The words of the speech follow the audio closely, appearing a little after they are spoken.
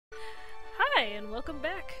Hi, and welcome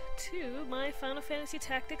back to my Final Fantasy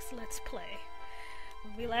Tactics Let's Play.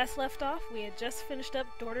 When we last left off, we had just finished up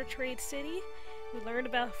Daughter Trade City. We learned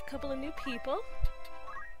about a couple of new people.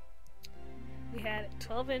 We had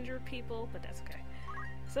 12 injured people, but that's okay.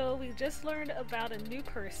 So we just learned about a new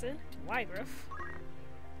person, Mwahahaha.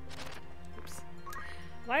 Oops.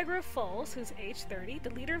 Mwahahaha Falls, who's age 30,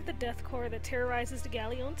 the leader of the Death Corps that terrorizes the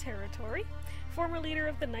Galleon territory, former leader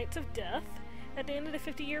of the Knights of Death. At the end of the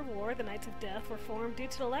 50-year war, the Knights of Death were formed due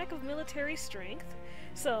to the lack of military strength.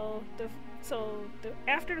 After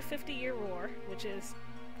the 50-year war, which is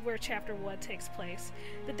where Chapter 1 takes place,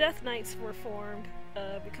 the Death Knights were formed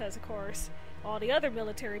because, of course, all the other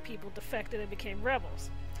military people defected and became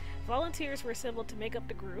rebels. Volunteers were assembled to make up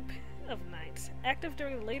the group of knights, active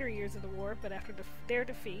during the later years of the war, but after their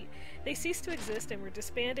defeat, they ceased to exist and were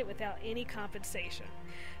disbanded without any compensation.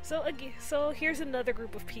 So here's another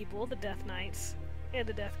group of people, the Death Knights and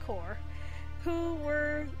the Death Corps, who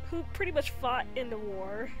pretty much fought in the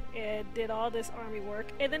war and did all this army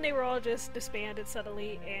work, and then they were all just disbanded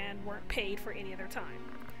suddenly and weren't paid for any of their time,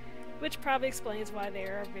 which probably explains why they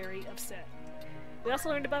are very upset. We also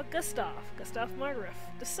learned about Gustav Mwahahaha,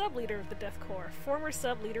 the sub-leader of the Death Corps, former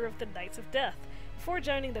sub-leader of the Knights of Death. Before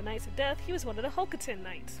joining the Knights of Death, he was one of the Hauppauge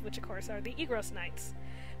Knights, which of course are the Igros Knights.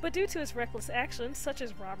 But due to his reckless actions, such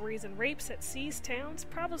as robberies and rapes at seized towns,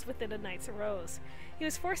 problems within the Knights arose. He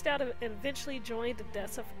was forced out and eventually joined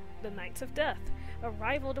the Knights of Death, a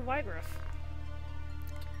rival to Mwahahaha.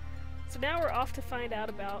 So now we're off to find out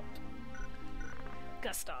about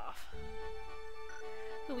Gustav,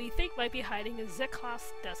 who we think might be hiding in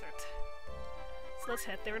Zeklas Desert. So let's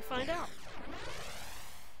head there and find out.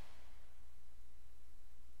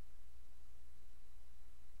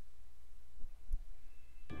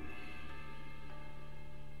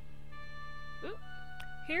 Ooh.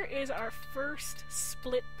 Here is our first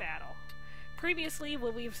split battle. Previously,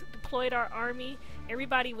 when we've deployed our army,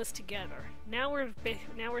 everybody was together. Now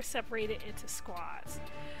we're separated into squads.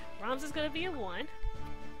 Ramza's going to be a 1.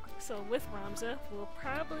 So with Ramza, we'll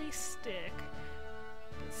probably stick,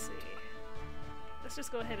 let's see, let's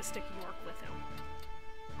just go ahead and stick York with him.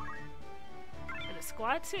 And in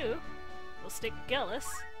Squad 2, we'll stick Gellis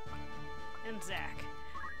and Zack.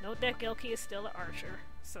 Note that Gelki is still an archer,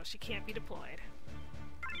 so she can't be deployed.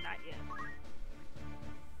 Not yet.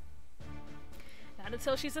 Not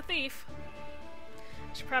until she's a thief.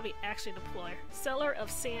 I should probably actually deploy Cellar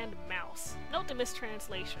of Sand Mouse. Note the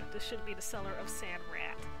mistranslation. This should be the Cellar of Sand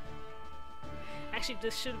Rat. Actually,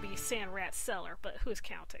 this should be Sand Rat Cellar, but who's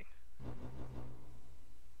counting?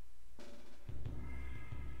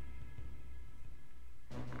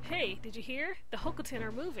 Hey, did you hear? The Hauppauge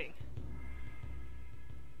are moving.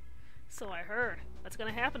 So I heard. What's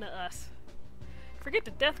gonna happen to us? Forget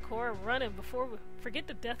the Death Corps and run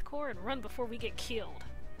before we get killed.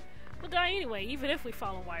 We'll die anyway, even if we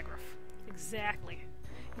follow Mwahahaha. Exactly.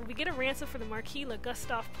 When we get a ransom for the Marquis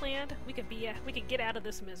Gustav planned, we could get out of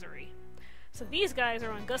this misery. So these guys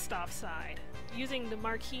are on Gustav's side, using the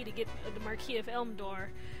Marquis to get the Marquis of Elmdor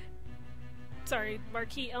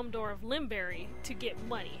of Limberry to get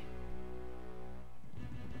money.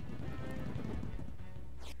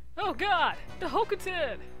 Oh god! The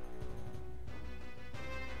Hauppauge!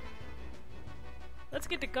 Let's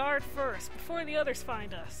get the guard first, before the others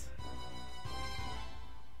find us.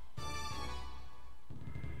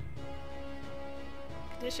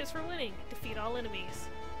 Conditions for winning: defeat all enemies.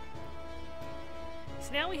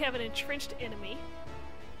 So now we have an entrenched enemy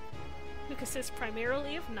who consists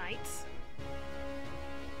primarily of knights.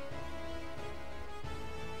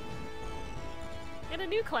 And a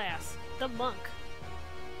new class, the monk.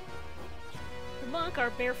 The monk are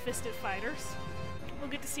bare-fisted fighters. We'll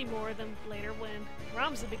get to see more of them later when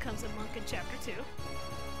Ramza becomes a monk in Chapter 2.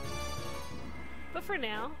 But for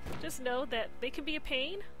now, just know that they can be a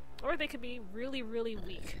pain, or they can be really, really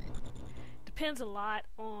weak. Depends a lot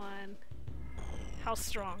on how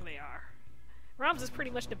strong they are. Ramza's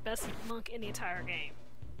pretty much the best monk in the entire game.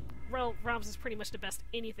 Well, Ramza's pretty much the best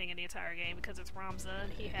anything in the entire game because it's Ramza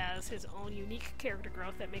and he has his own unique character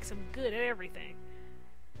growth that makes him good at everything.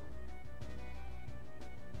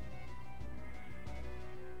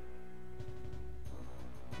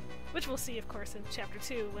 Which we'll see, of course, in Chapter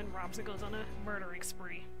 2 when Ramza goes on a murdering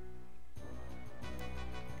spree.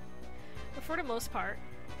 But for the most part,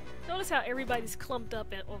 notice how everybody's clumped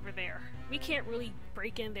up over there. We can't really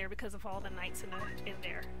break in there because of all the knights in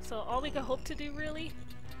there. So all we can hope to do, really,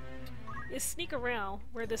 is sneak around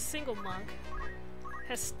where this single monk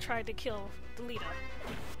has tried to kill Delita.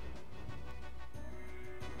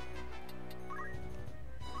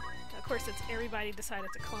 Of course, since everybody decided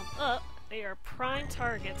to clump up, they are prime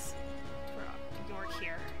targets for York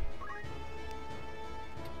here.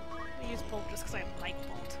 I use Bolt just because I like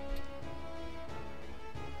Bolt.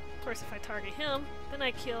 Of course, if I target him, then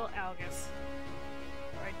I kill Algus.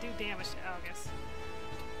 Or I do damage to Algus.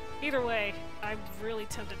 Either way, I'm really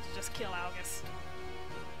tempted to just kill Algus.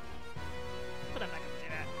 But I'm not gonna do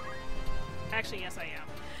that. Actually, yes I am.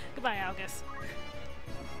 Goodbye, Algus.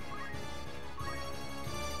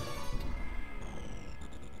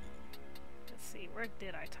 Let's see, where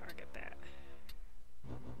did I target that?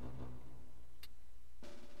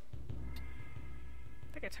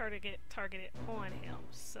 I think I targeted on him,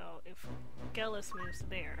 so if Gellus moves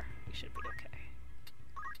there, we should be okay.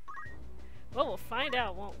 Well, we'll find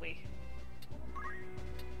out, won't we?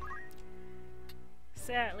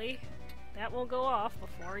 Sadly, that won't go off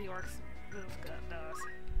before York's move does.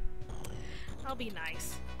 I'll be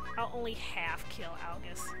nice. I'll only half kill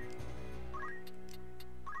Algus.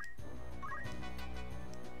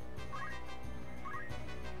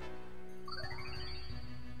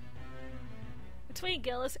 Between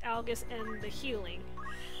Gellus, Algus, and the healing,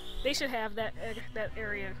 they should have that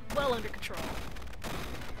area well under control.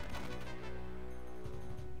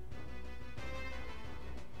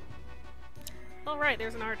 Oh right,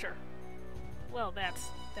 there's an archer. Well,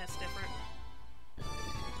 that's different.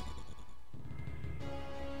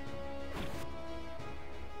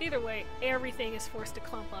 Either way, everything is forced to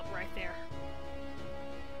clump up right there.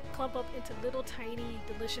 Clump up into little tiny,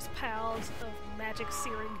 delicious piles of magic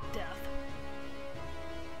searing death.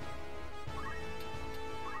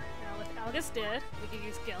 Now with Algus dead, we can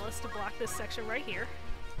use Gellus to block this section right here.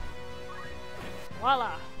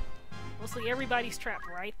 Voila! Mostly everybody's trapped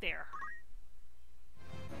right there.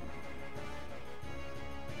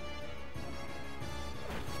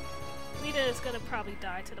 Lita is gonna probably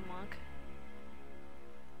die to the monk.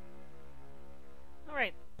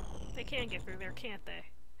 Alright, they can get through there, can't they?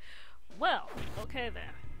 Well, okay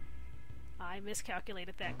then. I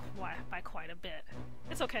miscalculated that by quite a bit.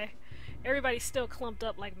 It's okay. Everybody's still clumped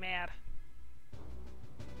up like mad.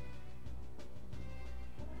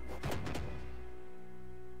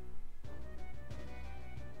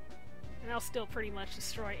 And I'll still pretty much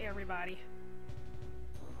destroy everybody.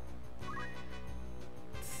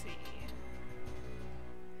 Let's see.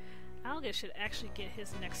 Algus should actually get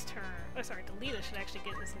his next turn. Oh, sorry, Delita should actually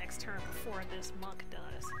get his next turn before this monk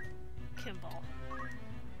does. Kimball.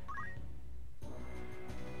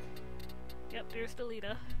 Yep, there's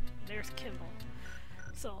Delita. There's Kimball.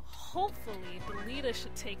 So hopefully Delita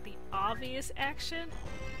should take the obvious action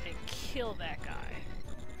and kill that guy.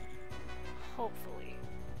 Hopefully.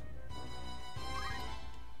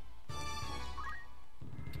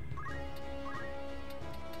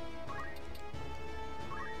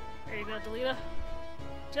 There you go, Delita.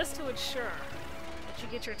 Just to ensure that you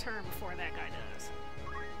get your turn before that guy does.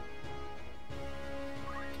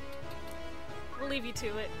 We'll leave you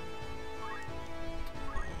to it.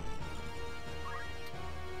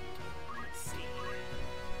 Let's see.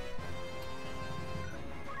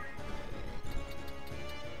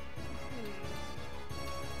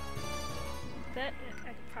 That, I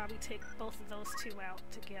could probably take both of those two out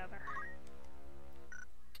together.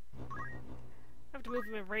 I have to move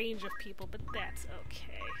him in range of people, but that's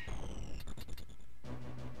okay.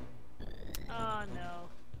 Oh no.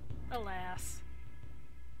 Alas.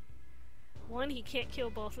 1, he can't kill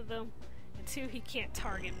both of them, and 2, he can't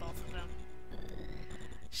target both of them.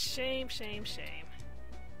 Shame, shame, shame.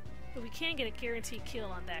 But we can get a guaranteed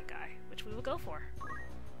kill on that guy, which we will go for.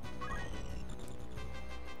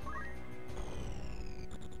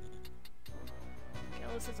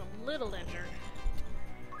 Gellus is a little injured.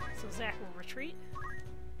 So Zack will retreat.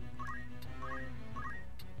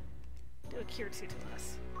 Do a cure 2 to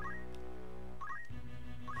us.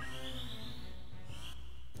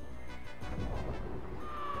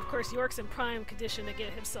 Of course, York's in prime condition to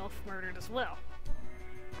get himself murdered as well.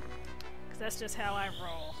 Because that's just how I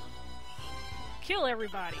roll. Kill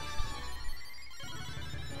everybody!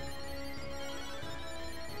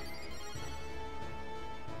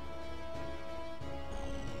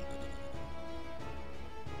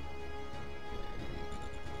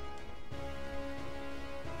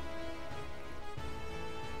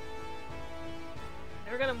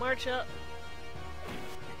 We're gonna march up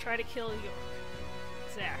and try to kill York.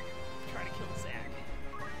 Zack. Try to kill Zack.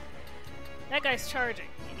 That guy's charging,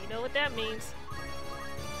 and you know what that means.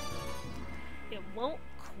 It won't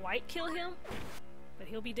quite kill him, but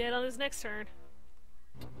he'll be dead on his next turn.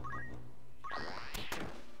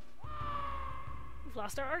 We've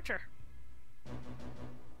lost our archer.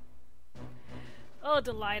 Oh,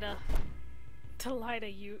 Delita.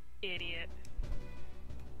 Delita, you idiot.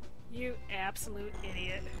 You absolute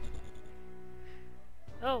idiot.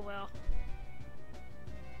 Oh well.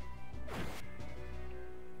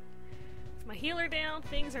 With my healer down,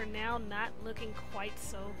 things are now not looking quite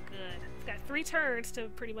so good. I've got 3 turns to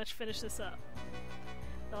pretty much finish this up.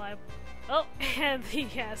 Though oh, and he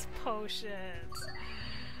has potions.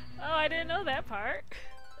 Oh, I didn't know that part.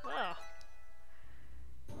 Well,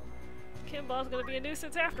 Kimball's gonna be a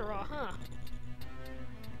nuisance after all, huh?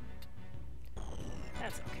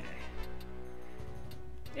 That's okay.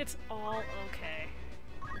 It's all okay.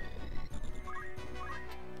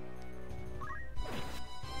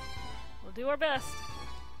 We'll do our best.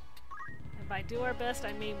 And by do our best,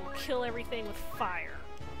 I mean we'll kill everything with fire.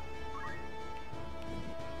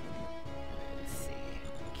 Let's see.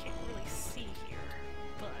 Can't really see here,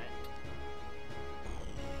 but...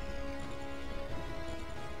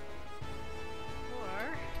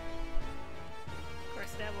 Or... Of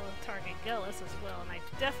course, that will target Gellis as well, and I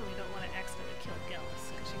definitely don't want to accidentally kill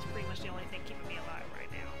Gellis, because she's pretty much the only thing keeping me alive right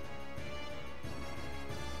now.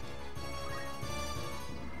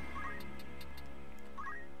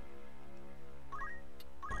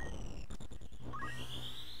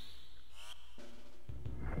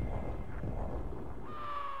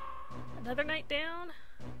 Another night down.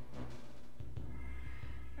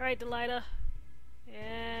 Alright, Delilah.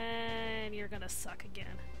 And you're gonna suck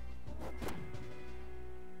again.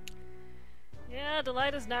 Yeah,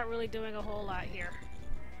 Delilah's not really doing a whole lot here.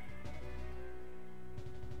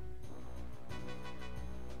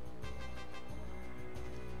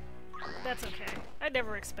 That's okay. I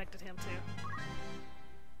never expected him to.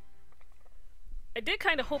 I did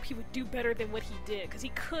kind of hope he would do better than what he did, because he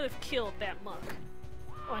could have killed that monk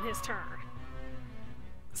on his turn.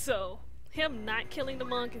 So, him not killing the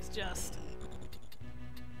monk is just...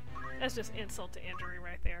 that's just insult to injury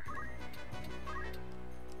right there.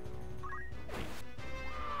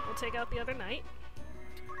 We'll take out the other knight.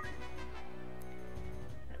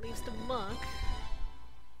 That leaves the monk.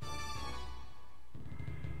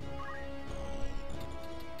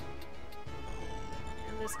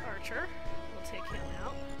 And this archer. We'll take him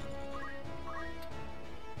out.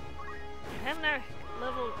 I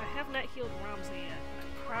have not healed Ramza yet.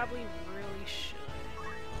 I probably really should.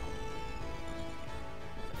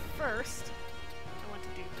 But first, I want to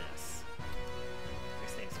do this.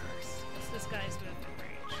 First things first. What's this guy's doing for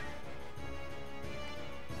range?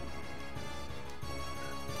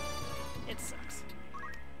 It sucks.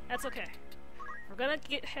 That's okay. We're gonna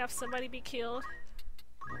have somebody be killed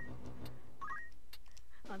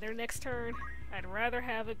on their next turn. I'd rather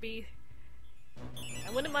have it be...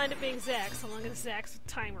 I wouldn't mind it being Zack, so long as Zack's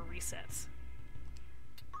timer resets.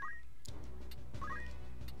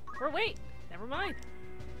 Or wait, never mind.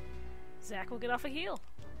 Zack will get off a heal.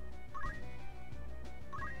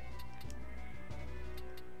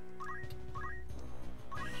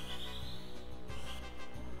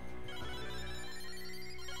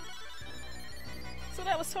 So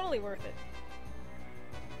that was totally worth it.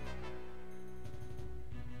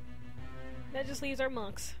 That just leaves our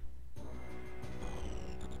monks.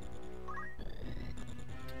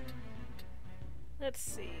 Let's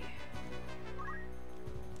see.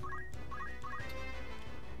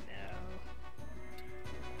 No.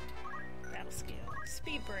 Battle skill.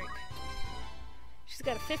 Speed break. She's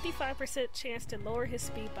got a 55% chance to lower his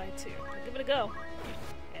speed by 2. I'll give it a go.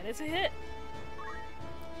 And it's a hit.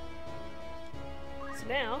 So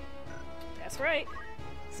now, that's right.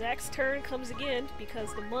 Zack's turn comes again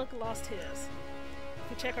because the monk lost his.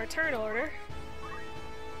 If we check our turn order,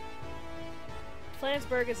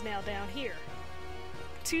 Flansburgh is now down here.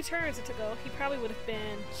 2 turns ago, he probably would have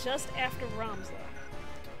been just after Ramza.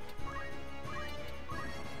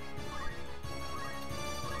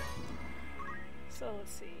 So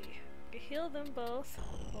let's see. We can heal them both,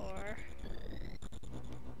 or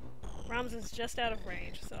Ramza's just out of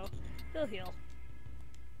range, so he'll heal.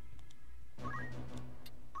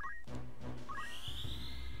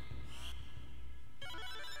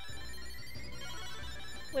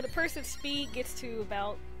 When a person's speed gets to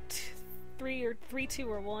about 3 or 3, 2,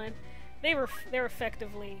 or 1, they're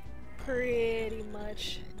effectively pretty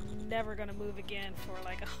much never gonna move again for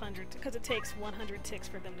like 100, because it takes 100 ticks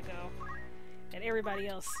for them to go, and everybody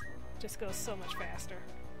else just goes so much faster.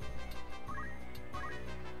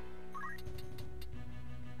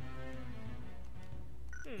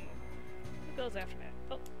 Who goes after that?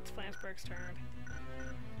 Oh, it's Flansburgh's turn.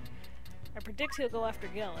 I predict he'll go after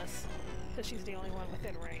Gellis, because she's the only one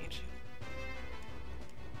within range.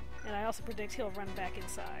 And I also predict he'll run back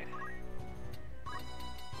inside.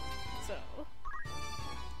 So...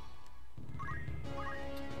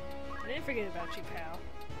 I didn't forget about you, pal.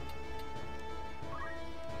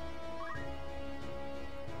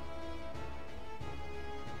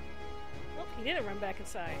 He didn't run back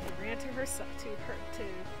inside. He ran to her to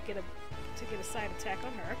get a side attack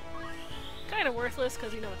on her. Kind of worthless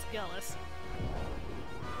because you know it's Gellus.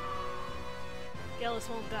 Gellus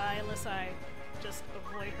won't die unless I just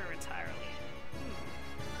avoid her entirely.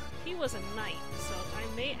 He was a knight, so I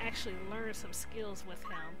may actually learn some skills with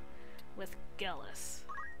him, with Gellus.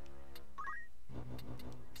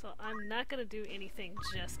 So I'm not gonna do anything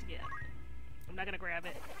just yet. I'm not gonna grab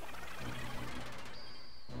it.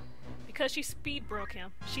 Because she speed broke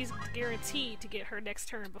him, she's guaranteed to get her next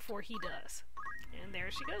turn before he does. And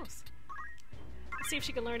there she goes. Let's see if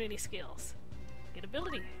she can learn any skills. Get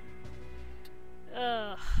ability.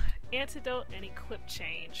 Antidote and equip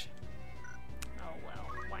change. Oh well,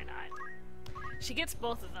 why not? She gets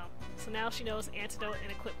both of them, so now she knows antidote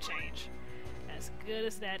and equip change. As good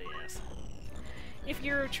as that is. If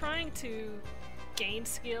you're trying to gain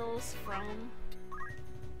skills from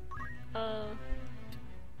if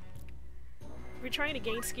you're trying to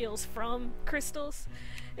gain skills from crystals,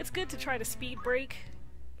 it's good to try to speed break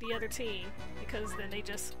the other team, because then they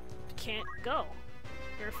just can't go.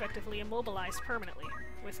 They're effectively immobilized permanently,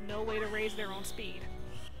 with no way to raise their own speed.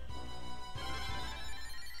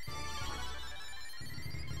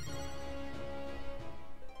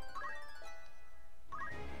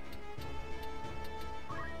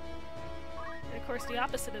 And of course the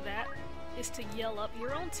opposite of that is to yell up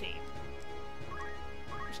your own team,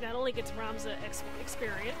 which not only gets Ramza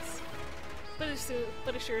experience, but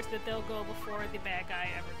assures that they'll go before the bad guy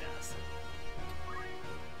ever does.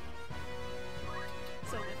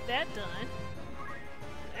 So with that done,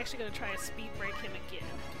 I'm actually going to try to speed break him again.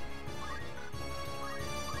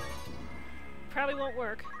 Probably won't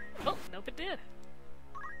work. Oh, nope it did.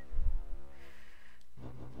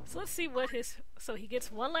 So let's see what his... So he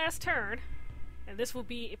gets one last turn, and this will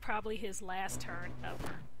be probably his last turn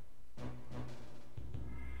ever.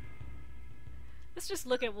 Let's just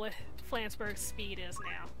look at what Flansburgh's speed is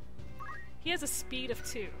now. He has a speed of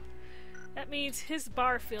 2. That means his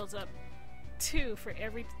bar fills up 2 for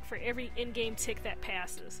every in-game tick that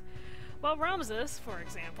passes. While Ramza's, for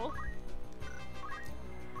example,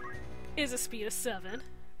 is a speed of 7,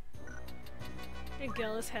 and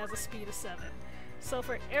Gellus has a speed of 7. So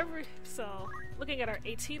looking at our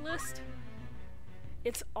AT list,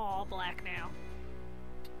 it's all black now.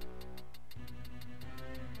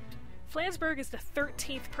 Flansburgh is the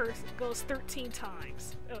 13th person, goes 13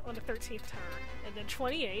 times on the 13th turn, and then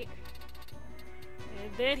 28,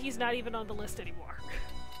 and then he's not even on the list anymore.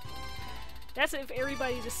 That's if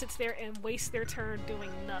everybody just sits there and wastes their turn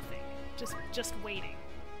doing nothing, just waiting,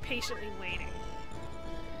 patiently waiting.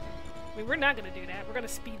 I mean, we're not going to do that. We're going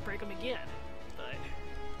to speed break them again, but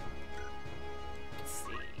let's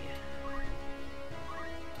see.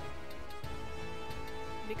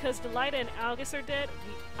 Because Delita and Algus are dead,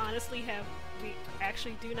 we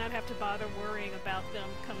actually do not have to bother worrying about them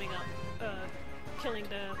coming up, killing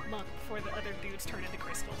the monk before the other dudes turn into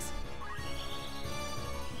crystals.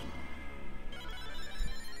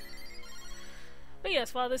 But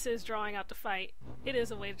yes, while this is drawing out the fight, it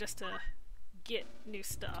is a way just to get new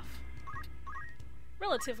stuff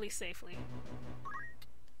relatively safely.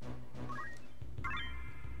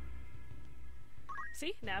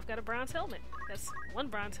 See, now I've got a bronze helmet. That's one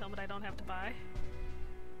bronze helmet I don't have to buy.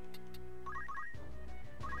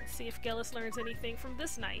 Let's see if Gellus learns anything from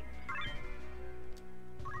this knight.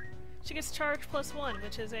 She gets charge +1,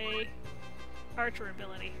 which is a archer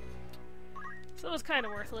ability. So it was kind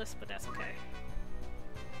of worthless, but that's okay.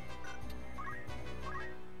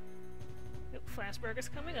 Yep, Flansburgh is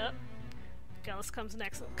coming up. Gellus comes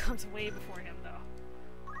next, comes way before him though.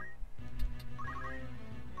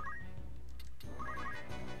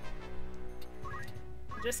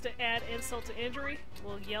 Just to add insult to injury,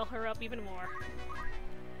 we'll yell her up even more.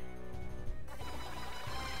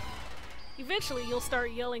 Eventually, you'll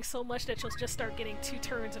start yelling so much that you'll just start getting 2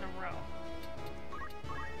 turns in a row.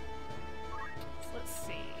 So let's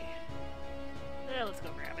see. Let's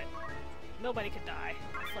go grab it. Nobody could die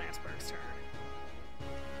on Flansburgh's turn.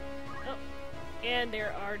 Oh, and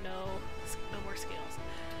there are no more skills.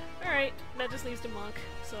 Alright, that just leaves the monk,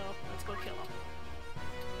 so let's go kill him.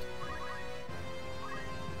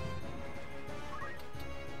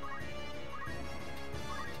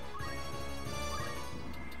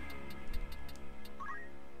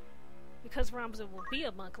 Because Ramza will be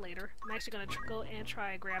a monk later, I'm actually going to go and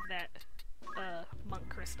try and grab that monk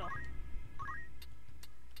crystal.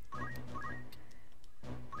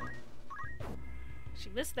 She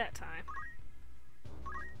missed that time.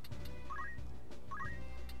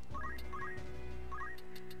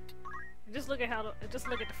 Just look at just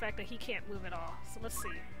look at the fact that he can't move at all. So let's see.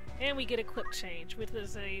 And we get equip change, which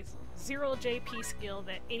is a 0 JP skill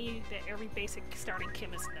that every basic starting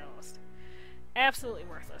chemist knows. Absolutely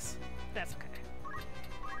worthless. That's okay.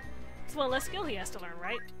 It's one less skill he has to learn,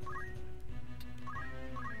 right?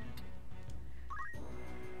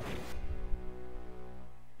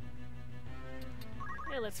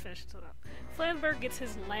 Yeah, let's finish it up. Flamberg gets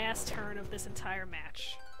his last turn of this entire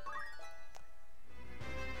match.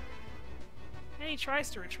 And he tries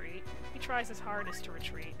to retreat. He tries his hardest to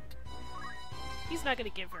retreat. He's not going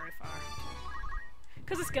to get very far.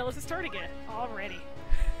 Because the Skelet's his turn again. Already.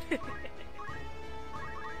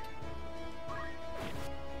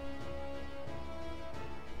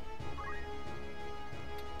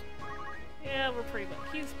 Yeah,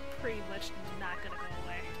 he's pretty much not going to go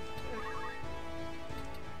away.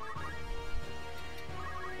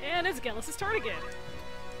 And it's Gellis' turn again.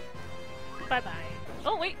 Bye-bye.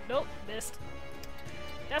 Oh, wait. Nope. Missed.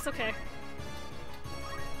 That's okay.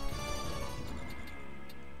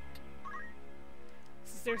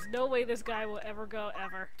 Since there's no way this guy will ever go,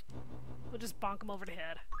 ever. We'll just bonk him over the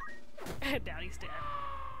head. And down he's dead.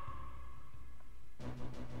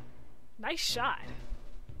 Nice shot.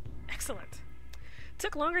 Excellent.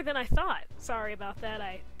 Took longer than I thought. Sorry about that.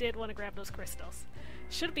 I did want to grab those crystals.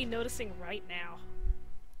 Should be noticing right now.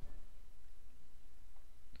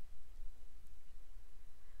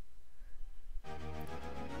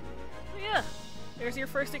 Yeah, there's your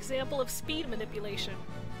first example of speed manipulation.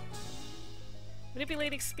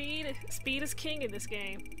 Manipulating speed is king in this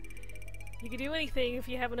game. You can do anything if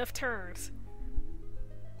you have enough turns.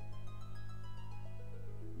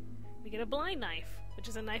 We get a blind knife, which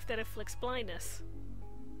is a knife that inflicts blindness.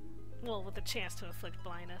 Well, with a chance to inflict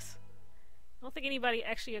blindness. I don't think anybody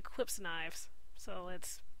actually equips knives, so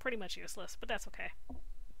it's pretty much useless, but that's okay.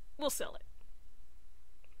 We'll sell it.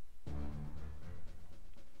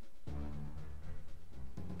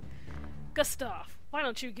 Gustav, why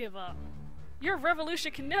don't you give up? Your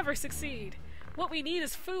revolution can never succeed. What we need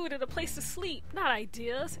is food and a place to sleep, not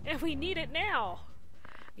ideas, and we need it now.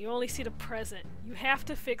 You only see the present. You have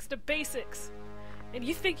to fix the basics. And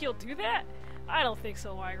you think you'll do that? I don't think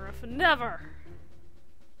so, Wygraf. Never!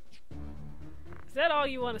 Is that all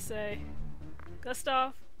you want to say?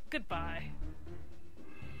 Gustav, goodbye.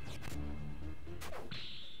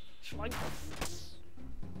 Schwang.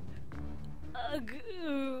 Ugh.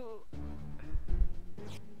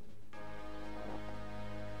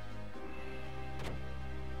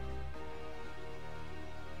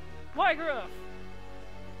 Wygraf!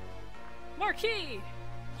 Marquis!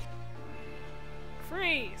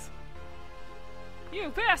 Freeze! You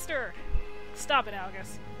bastard! Stop it,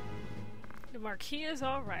 Algus. The Marquis is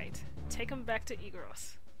alright. Take him back to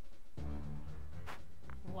Igros.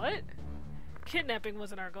 What? Kidnapping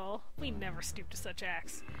wasn't our goal. We never stooped to such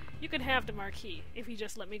acts. You can have the Marquis, if you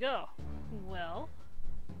just let me go. Well?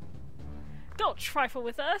 Don't trifle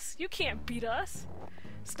with us! You can't beat us!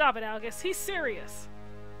 Stop it, Algus. He's serious!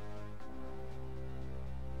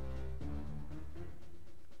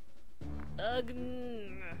 Ugh.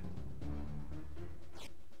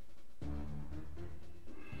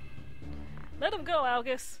 Let him go,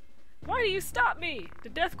 Algus. Why do you stop me? The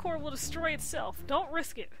Death Core will destroy itself. Don't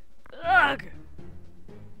risk it. Ugh!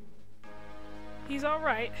 He's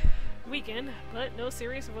alright. Weakened, but no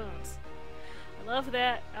serious wounds. I love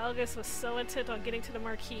that Algus was so intent on getting to the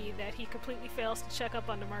Marquis that he completely fails to check up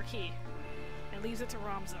on the Marquis and leaves it to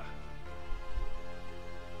Ramza.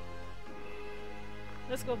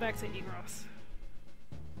 Let's go back to Igros.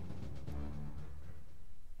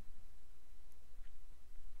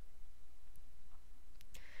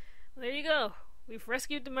 Well, there you go. We've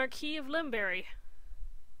rescued the Marquis of Limberry.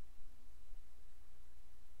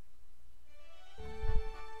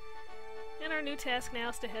 And our new task now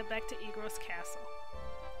is to head back to Igros Castle.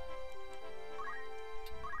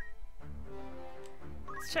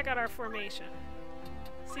 Let's check out our formation.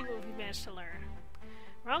 See what we managed to learn.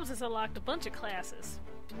 Rams has unlocked a bunch of classes.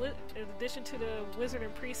 In addition to the Wizard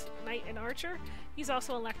and Priest, Knight, and Archer, he's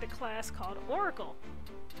also unlocked a class called Oracle,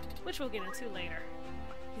 which we'll get into later.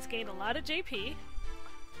 He's gained a lot of JP.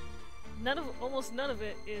 Almost none of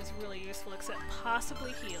it is really useful except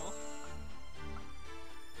possibly heal.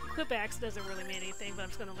 Equip Axe doesn't really mean anything, but I'm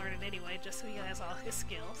just going to learn it anyway, just so he has all his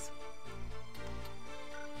skills.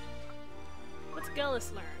 What's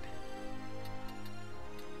Gellis learned?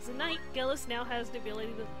 As a knight, Gellis now has the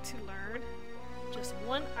ability to learn just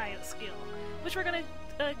one skill, which we're going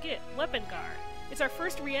to get, Weapon Guard. It's our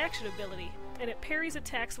first reaction ability, and it parries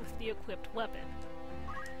attacks with the equipped weapon.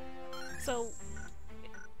 So,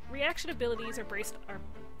 reaction abilities are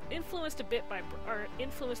influenced a bit by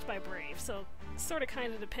influenced by Brave, so sort of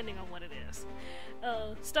kind of depending on what it is.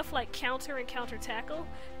 Stuff like counter and counter tackle,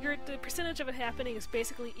 the percentage of it happening is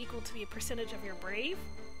basically equal to the percentage of your Brave,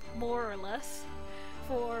 more or less.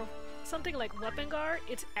 For something like weapon guard,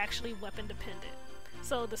 it's actually weapon dependent.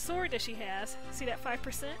 So the sword that she has, see that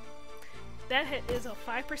 5%? That is a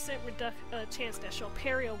 5% chance that she'll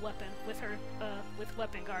parry a weapon with her with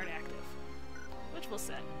weapon guard active, which we'll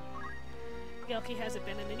set. Gelki hasn't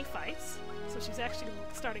been in any fights, so she's actually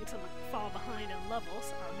starting to fall behind in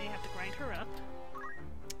levels. I may have to grind her up.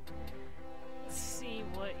 Let's see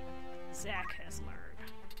what Zack has learned.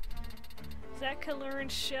 Zack can learn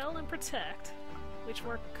Shell and Protect, which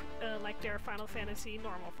work like their normal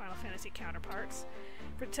Final Fantasy counterparts.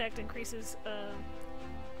 Protect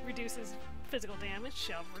reduces physical damage,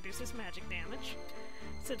 Shell reduces magic damage.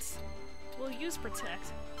 Since we'll use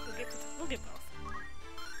Protect, we'll get both.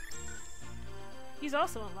 He's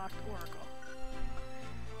also unlocked Oracle.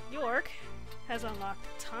 York has unlocked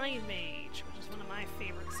Time Mage, which is one of my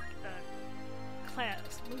favorite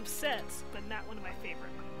move sets, but not one of my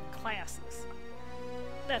favorite classes.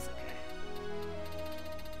 That's okay.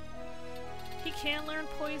 He can learn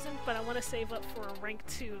Poison, but I want to save up for a rank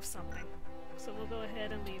 2 of something. So we'll go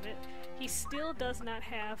ahead and leave it. He still does not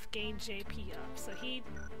have gain JP up,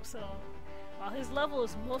 so while his level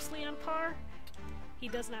is mostly on par, he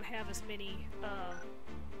does not have as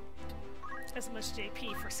much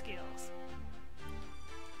JP for skills.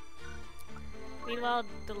 Meanwhile,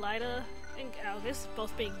 Delita and Galgus,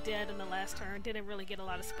 both being dead in the last turn, didn't really get a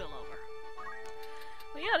lot of spillover.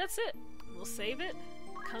 But yeah, that's it. We'll save it,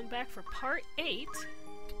 come back for part 8,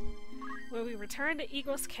 where we return to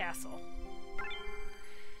Egos Castle.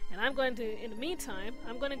 And I'm going to, in the meantime,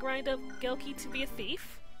 I'm going to grind up Gelki to be a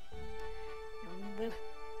thief. And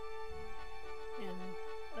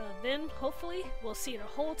then, hopefully, we'll see the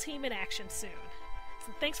whole team in action soon.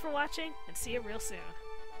 So thanks for watching, and see you real soon.